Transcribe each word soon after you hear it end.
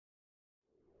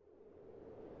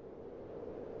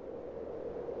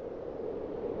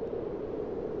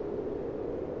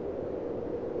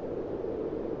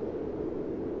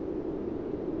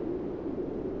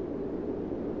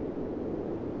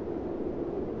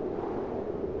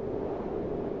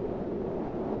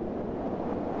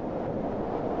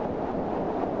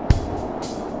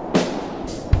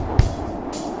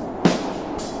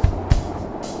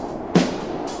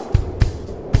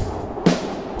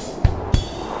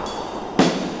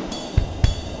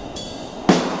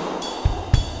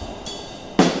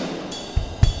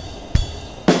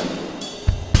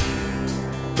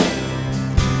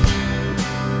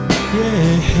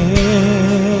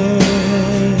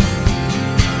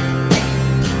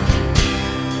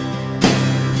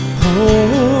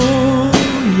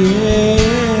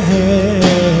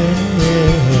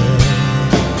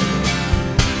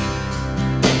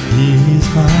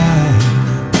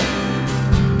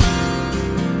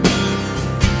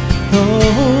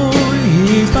Oh,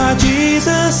 He's my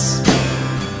Jesus.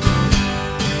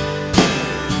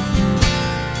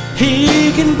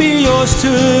 He can be yours too.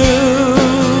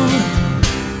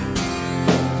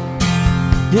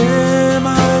 Yeah,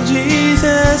 my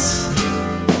Jesus.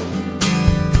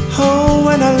 Oh,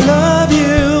 and I love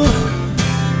you.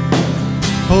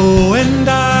 Oh, and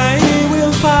I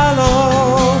will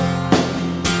follow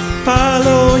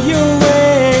your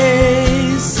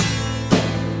ways.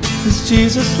 'Cause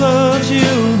Jesus loves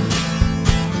you.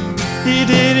 He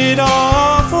did it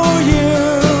all for you.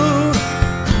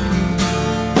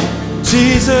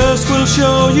 Jesus will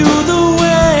show you the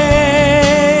way.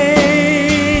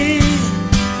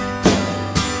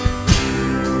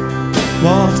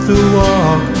 Walk the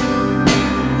walk,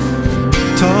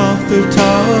 talk the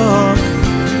talk.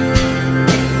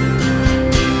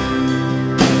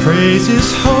 Praise His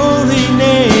holy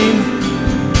name.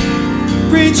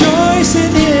 Rejoice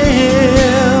in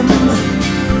Him.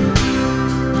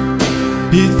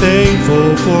 Be thankful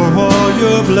for all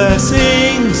your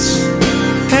blessings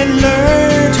and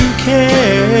learn to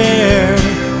care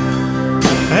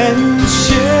and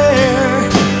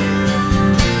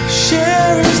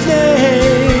share His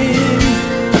name.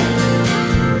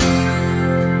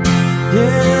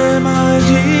 Yeah, my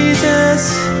Jesus.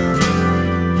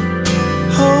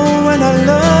 Oh, and I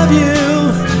love you.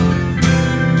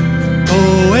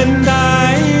 Oh, and I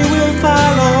will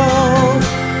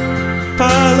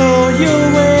follow your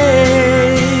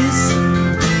ways.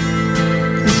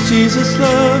 'Cause Jesus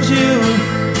loves you.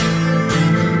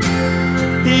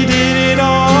 He did it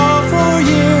all for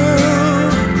you.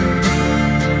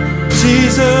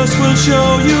 Jesus will show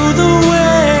you the way.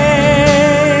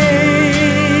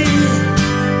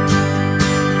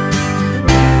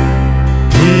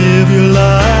 Live your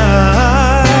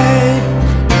life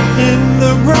in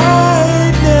the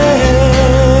brightness.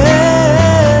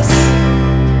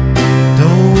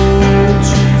 Don't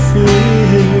you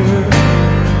fear.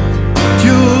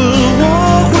 You'll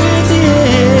walk with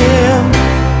Him.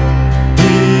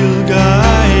 He'll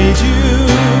guide you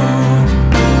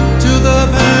to the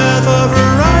path of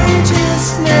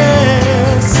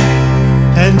righteousness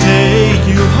and take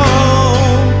you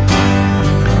home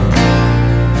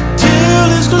till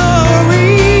His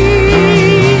glory.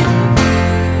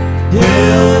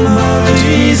 Yeah, my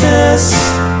Jesus.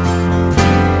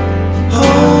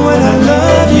 Oh, and I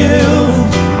love you.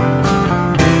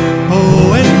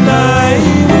 Oh, and I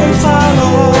will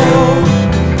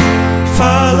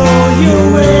follow your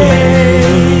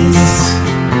ways.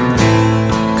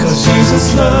 'Cause Jesus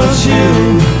loves you.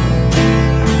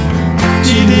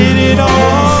 He did it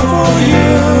all for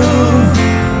you.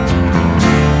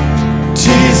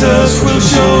 Jesus will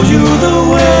show you the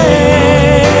way.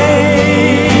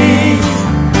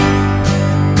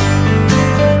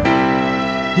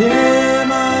 Yeah,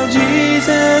 my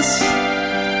Jesus.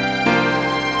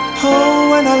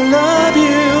 Oh, and I love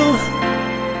you.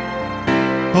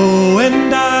 Oh,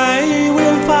 and I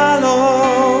will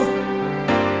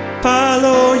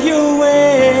follow your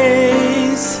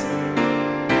ways.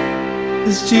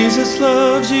 'Cause Jesus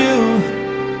loves you.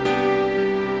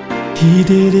 He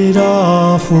did it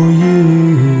all for you.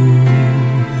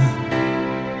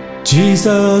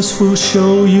 Jesus will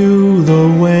show you the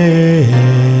way.